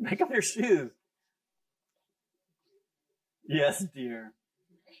 Pick up your shoes. Yes, dear.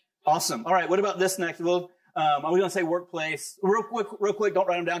 Awesome. All right, what about this next? Well, I was going to say workplace. Real quick, don't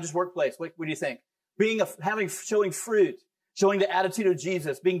write them down, just workplace. What do you think? Showing fruit, showing the attitude of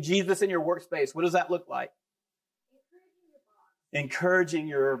Jesus, being Jesus in your workspace. What does that look like? Encouraging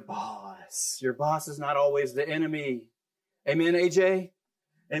your boss. Your boss is not always the enemy. Amen, AJ?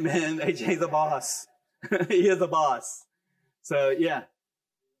 Amen. AJ's the boss. He is the boss. So, yeah.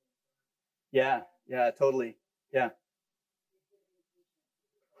 Yeah, totally. Yeah.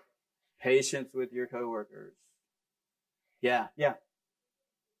 Patience with your coworkers. Yeah.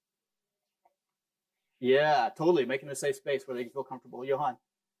 Yeah, totally. Making a safe space where they can feel comfortable. Johan.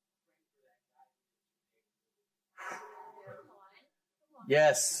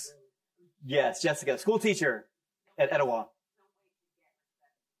 Yes, Jessica, school teacher at Etowah.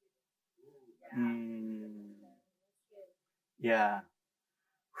 Yeah.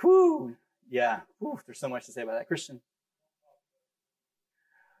 Whew. Yeah. Whew. There's so much to say about that. Christian.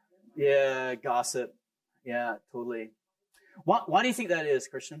 Yeah, gossip. Yeah, totally. Why do you think that is,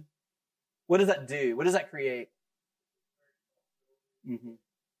 Christian? What does that do? What does that create?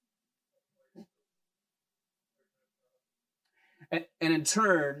 And in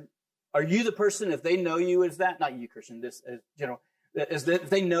turn, are you the person, if they know you as that, not you, Christian, this as general, if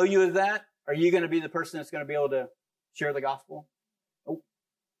they know you as that, are you going to be the person that's going to be able to share the gospel? Oh,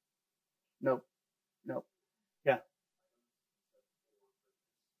 no, no. Yeah.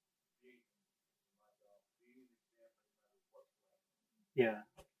 Yeah,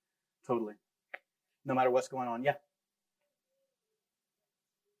 totally. No matter what's going on. Yeah.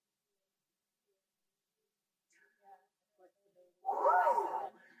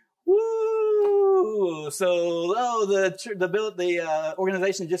 Woo! So, the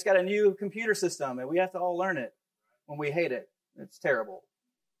organization just got a new computer system, and we have to all learn it when we hate it. It's terrible.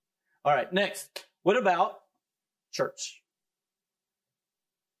 All right, next. What about church?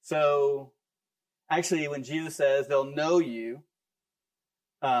 So, actually, when Jesus says they'll know you,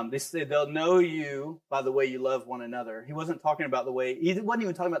 they say they'll know you by the way you love one another. He wasn't talking about he wasn't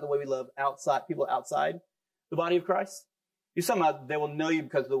even talking about the way we love people outside the body of Christ. He's talking about they will know you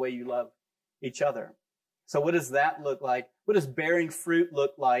because of the way you love each other. So what does that look like? What does bearing fruit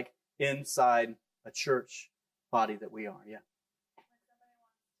look like inside a church body that we are? Yeah.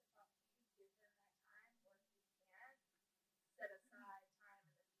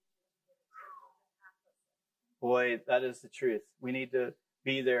 Boy, that is the truth. We need to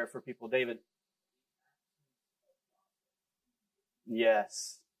be there for people. David.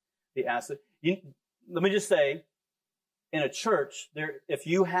 Yes. Let me just say, in a church, if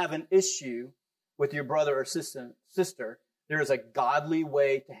you have an issue with your brother or sister, there is a godly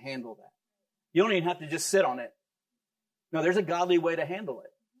way to handle that. You don't even have to just sit on it. No, there's a godly way to handle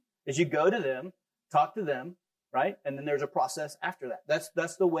it. Is you go to them, talk to them, right? And then there's a process after that.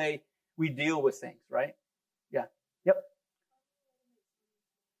 That's the way we deal with things, right? Yeah. Yep.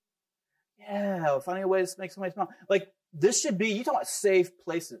 Yeah, finding a way to make somebody smile. Like, this should be, you talk about safe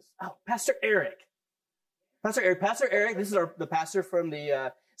places. Oh, Pastor Eric, this is the pastor from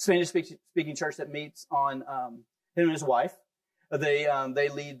the Spanish-speaking church that meets on him and his wife. They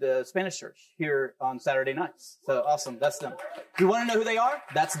lead the Spanish church here on Saturday nights. So awesome, that's them. You want to know who they are?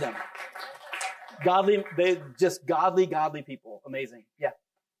 That's them. Godly people. Amazing. Yeah.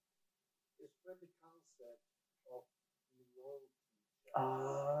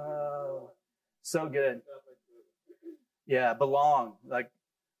 Oh, so good. Yeah, belong. Like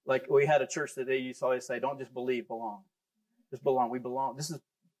we had a church that they used to always say, don't just believe, belong. Just belong. We belong.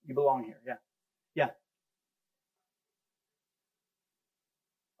 You belong here. Yeah. Yeah.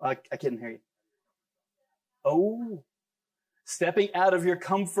 I couldn't hear you. Oh, stepping out of your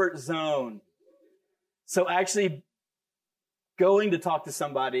comfort zone. So actually going to talk to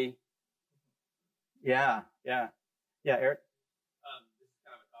somebody. Yeah. Eric? This is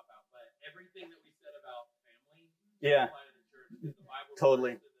kind of a cop-out, but everything that we said about family, yeah, apply to the church, because the Bible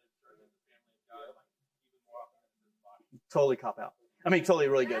totally. refers to the church as the family of God, like, even more often than the body. Totally cop out. I mean, totally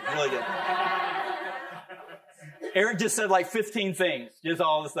really good. Really good. Eric just said like 15 things, just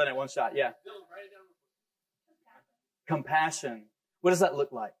all of a sudden at one shot. Yeah. Compassion. What does that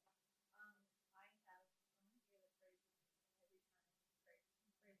look like?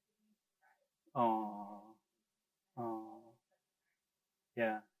 Oh.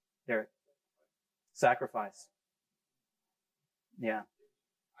 Yeah. Derek. Sacrifice. Yeah.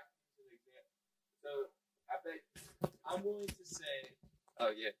 So I bet I'm willing to say.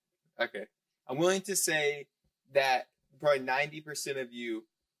 Oh yeah. Okay. I'm willing to say that probably 90% of you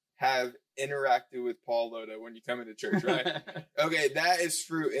have interacted with Paul Loda when you come into church, right? Okay, that is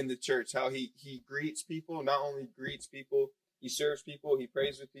fruit in the church. How he greets people, not only greets people, he serves people, he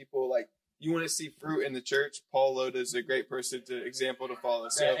prays with people. Like, you want to see fruit in the church, Paul Loda is a great example to follow.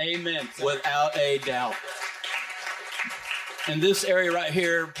 So, amen. Without a doubt. In this area right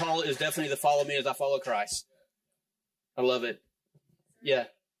here, Paul is definitely the follow me as I follow Christ. I love it. Yeah.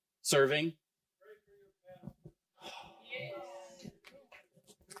 Serving.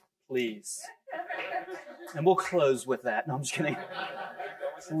 Please. And we'll close with that. No, I'm just kidding.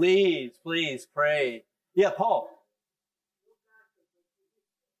 Please pray. Yeah, Paul.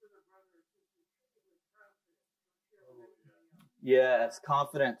 Yes,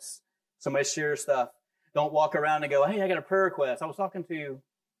 confidence. Somebody share stuff. Don't walk around and go, hey, I got a prayer request. I was talking to you.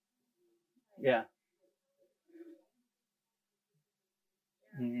 Yeah.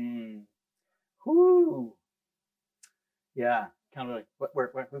 Whoo. Yeah. Accountability.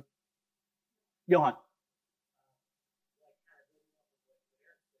 Where? Who? Johan.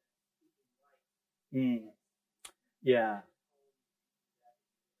 Yeah.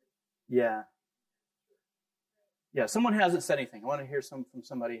 Someone hasn't said anything. I want to hear from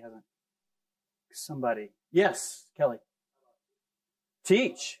somebody who hasn't. Somebody. Yes, Kelly.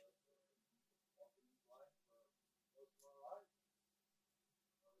 Teach.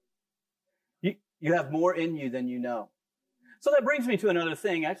 You have more in you than you know. So that brings me to another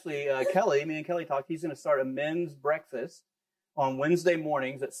thing. Actually, me and Kelly talked. He's going to start a men's breakfast on Wednesday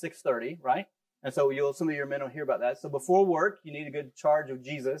mornings at 6:30, right? And so some of your men will hear about that. So before work, you need a good charge of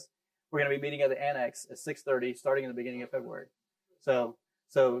Jesus. We're going to be meeting at the Annex at 6:30, starting in the beginning of February. So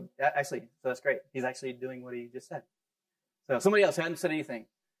that's great. He's actually doing what he just said. So somebody else hadn't said anything.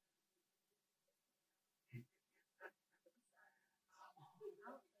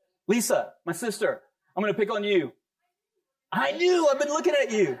 Lisa, my sister, I'm going to pick on you. I knew. I've been looking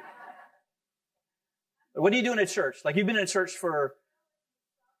at you. What are you doing at church? Like, you've been in church for...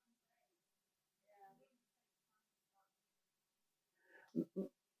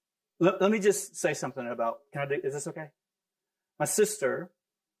 Let me just say something about... Is this okay? My sister...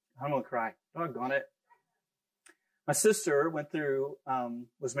 I'm going to cry. Doggone it. My sister went through...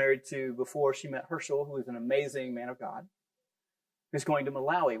 was married to, before she met Herschel, who is an amazing man of God, who's going to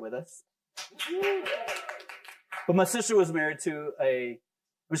Malawi with us. But my sister was married to I'm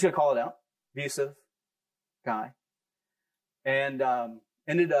just going to call it out, abusive guy. And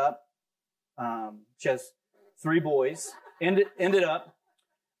ended up, she has 3 boys. Ended up,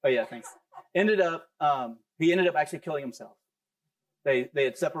 he ended up actually killing himself. They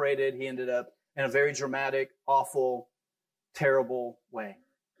had separated. He ended up in a very dramatic, awful, terrible way,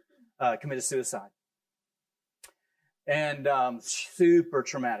 committed suicide. And super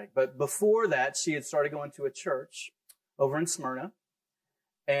traumatic. But before that, she had started going to a church over in Smyrna.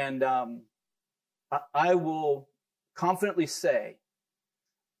 And I will confidently say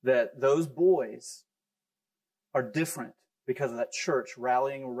that those boys are different because of that church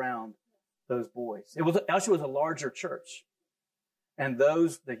rallying around those boys. It was a larger church. And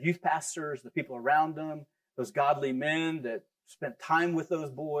the youth pastors, the people around them, those godly men that spent time with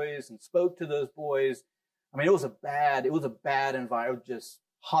those boys and spoke to those boys. I mean, it was a bad environment. Just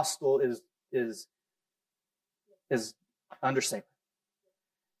hostile is understatement.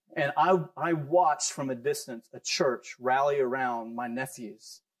 And I watched from a distance a church rally around my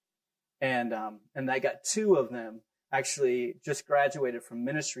nephews. And I got 2 of them actually just graduated from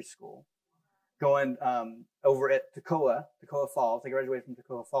ministry school, going over at Toccoa Falls. They graduated from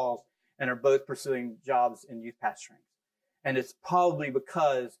Toccoa Falls and are both pursuing jobs in youth pastoring. And it's probably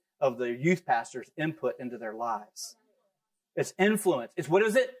because of the youth pastor's input into their lives. It's influence. It's, what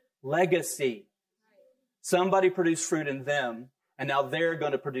is it? Legacy. Somebody produced fruit in them, and now they're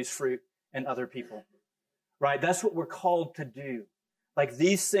going to produce fruit in other people. Right? That's what we're called to do. Like,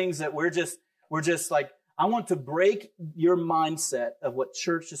 these things that we're just like, I want to break your mindset of what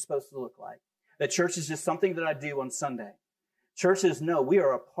church is supposed to look like. That church is just something that I do on Sunday. Church is, no, we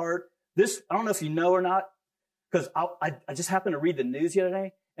are a part. This, I don't know if you know or not, because I just happened to read the news the other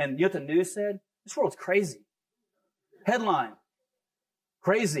day, and you know what the news said? This world's crazy. Headline.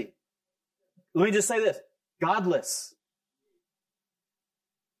 Crazy. Let me just say this. Godless.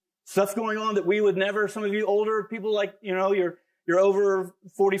 Stuff going on that we would never, some of you older people, like, you know, you're over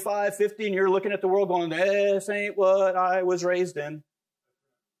 45, 50, and you're looking at the world going, this ain't what I was raised in.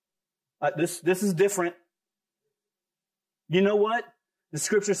 This is different. You know what? The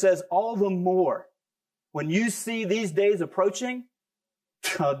scripture says all the more when you see these days approaching,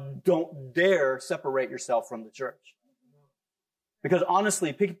 don't dare separate yourself from the church. Because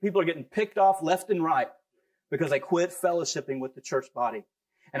honestly, people are getting picked off left and right because they quit fellowshipping with the church body.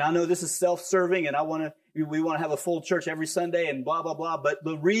 And I know this is self-serving, and we want to have a full church every Sunday and blah, blah, blah. But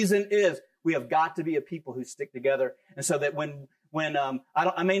the reason is we have got to be a people who stick together. And so that when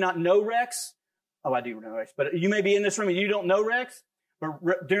I may not know Rex. Oh, I do know Rex. But you may be in this room and you don't know Rex.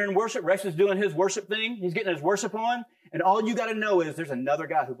 But during worship, Rex is doing his worship thing. He's getting his worship on. And all you got to know is there's another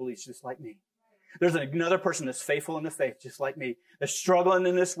guy who believes just like me. There's another person that's faithful in the faith just like me. That's struggling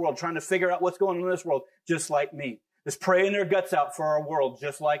in this world, trying to figure out what's going on in this world just like me. That's praying their guts out for our world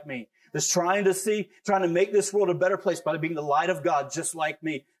just like me. That's trying to make this world a better place by being the light of God just like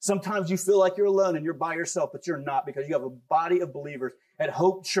me. Sometimes you feel like you're alone and you're by yourself, but you're not, because you have a body of believers at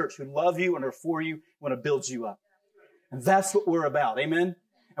Hope Church who love you and are for you, want to build you up. And that's what we're about. Amen.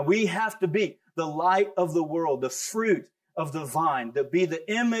 And we have to be the light of the world, the fruit of the vine, to be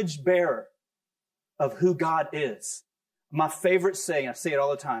the image bearer of who God is. My favorite saying, I say it all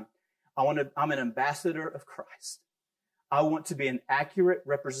the time, I'm an ambassador of Christ. I want to be an accurate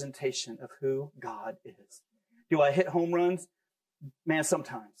representation of who God is. Do I hit home runs? Man,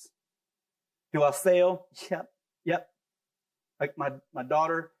 sometimes. Do I fail? Yep. Like my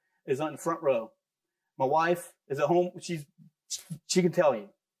daughter is on the front row. My wife is at home. She can tell you,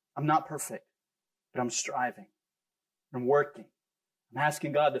 I'm not perfect, but I'm striving. I'm working. I'm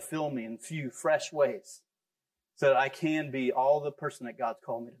asking God to fill me in a few fresh ways so that I can be all the person that God's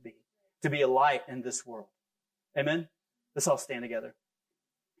called me to be. to be a light in this world. Amen? Let's all stand together.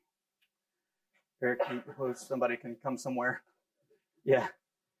 Eric, somebody can come somewhere. Yeah.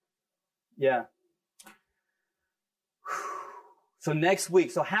 Yeah. So next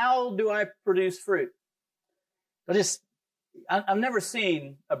week, so how do I produce fruit? I've never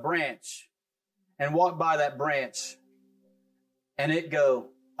seen a branch and walk by that branch and it go,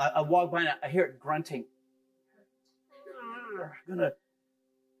 I walk by and I hear it grunting.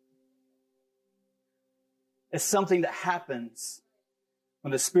 It's something that happens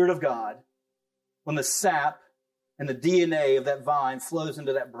when the Spirit of God, when the sap and the DNA of that vine flows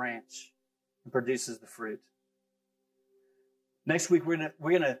into that branch and produces the fruit. Next week, we're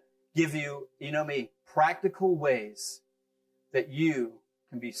gonna give you, you know me, practical ways that you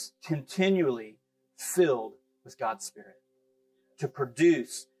can be continually filled with God's Spirit to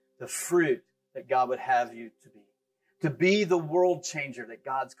produce the fruit that God would have you to be the world changer that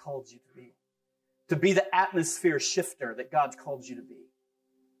God's called you to be the atmosphere shifter that God's called you to be.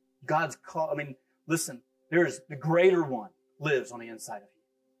 Listen, there's the greater one lives on the inside of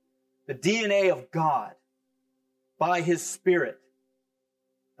you. The DNA of God, by His Spirit,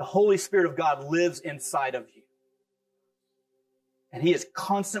 the Holy Spirit of God lives inside of you. And He is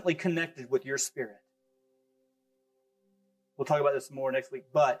constantly connected with your spirit. We'll talk about this more next week,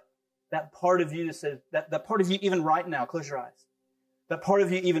 but that part of you that says, that part of you even right now, close your eyes. That part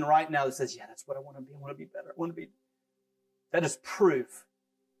of you even right now that says, yeah, that's what I want to be. I want to be better. That is proof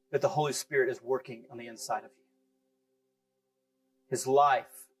that the Holy Spirit is working on the inside of you. His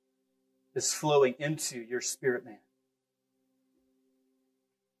life is flowing into your spirit man.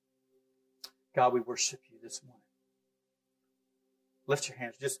 God, we worship you this morning. Lift your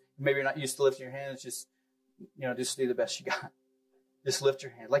hands. Maybe you're not used to lifting your hands. Just do the best you got. Just lift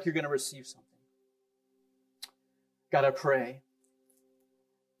your hand like you're going to receive something. God, I pray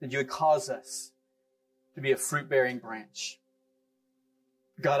that you would cause us to be a fruit-bearing branch.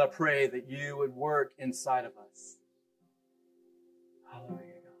 God, I pray that you would work inside of us. Hallelujah,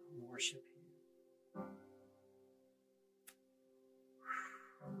 God. We worship you.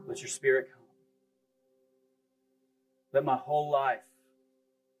 Let your Spirit come. Let my whole life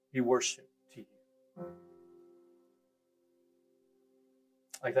be worship to you.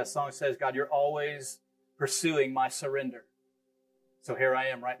 Like that song says, God, you're always pursuing my surrender. So here I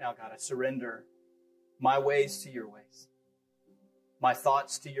am right now, God. I surrender my ways to your ways, my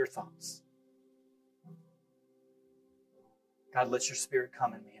thoughts to your thoughts. God, let your Spirit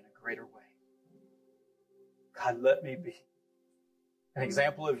come in me in a greater way. God, let me be an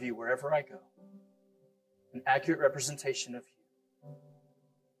example of you wherever I go, an accurate representation of you.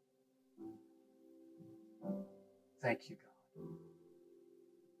 Thank you, God.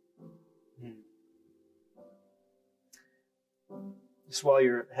 Just while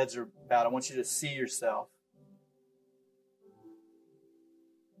your heads are bowed, I want you to see yourself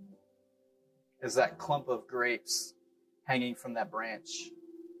as that clump of grapes hanging from that branch.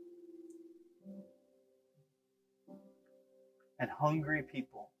 And hungry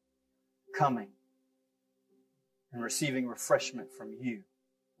people coming and receiving refreshment from you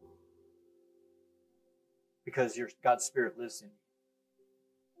because God's Spirit lives in you.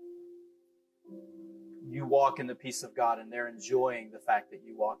 You walk in the peace of God, and they're enjoying the fact that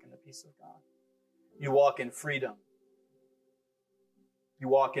you walk in the peace of God. You walk in freedom. You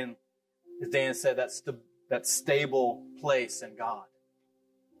walk in, as Dan said, that stable place in God.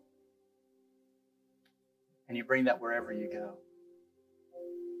 And you bring that wherever you go.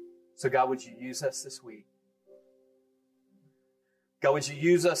 So God, would you use us this week? God, would you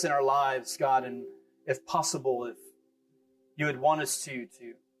use us in our lives, God, and if possible, if you would want us to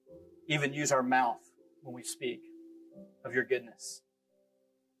even use our mouth when we speak of your goodness.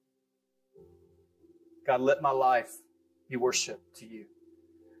 God, let my life be worship to you.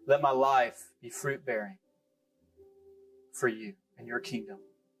 Let my life be fruit-bearing for you and your kingdom.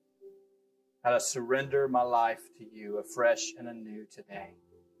 God, I surrender my life to you afresh and anew today.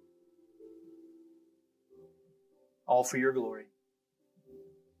 All for your glory.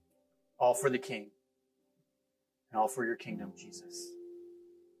 All for the King. And all for your kingdom, Jesus.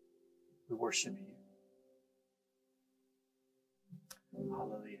 We worship you.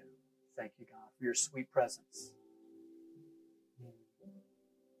 Hallelujah. Thank you, God, for your sweet presence.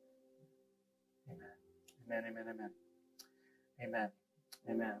 Amen. Amen, amen, amen. Amen.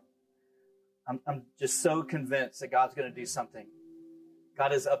 Amen. I'm just so convinced that God's going to do something.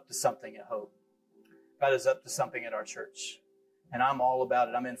 God is up to something at Hope. God is up to something at our church. And I'm all about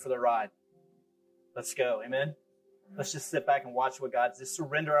it. I'm in for the ride. Let's go. Amen. Let's just sit back and watch what God's. Just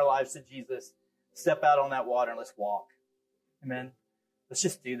surrender our lives to Jesus. Step out on that water and let's walk. Amen. Let's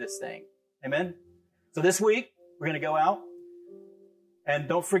just do this thing. Amen? So this week, we're going to go out. And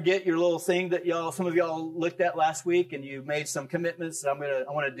don't forget your little thing that some of y'all looked at last week, and you made some commitments. I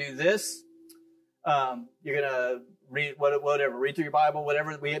want to do this. You're going to read read through your Bible,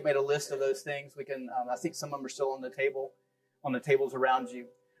 whatever. We made a list of those things. We can, I think some of them are still on the tables around you.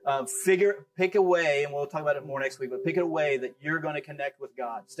 Pick a way, and we'll talk about it more next week, but pick a way that you're going to connect with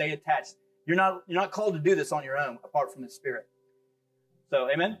God. Stay attached. You're not called to do this on your own, apart from the Spirit. So,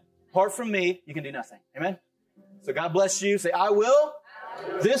 amen? Apart from me, you can do nothing. Amen? So God bless you. Say, I will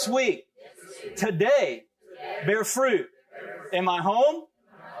this week, today, bear fruit in my home,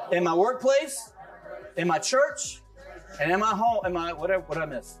 in my workplace, in my church, and in my home, what did I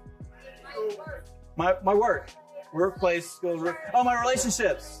miss? My work, workplace, schools, my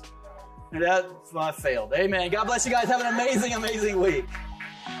relationships. And I failed. Amen. God bless you guys. Have an amazing, amazing week.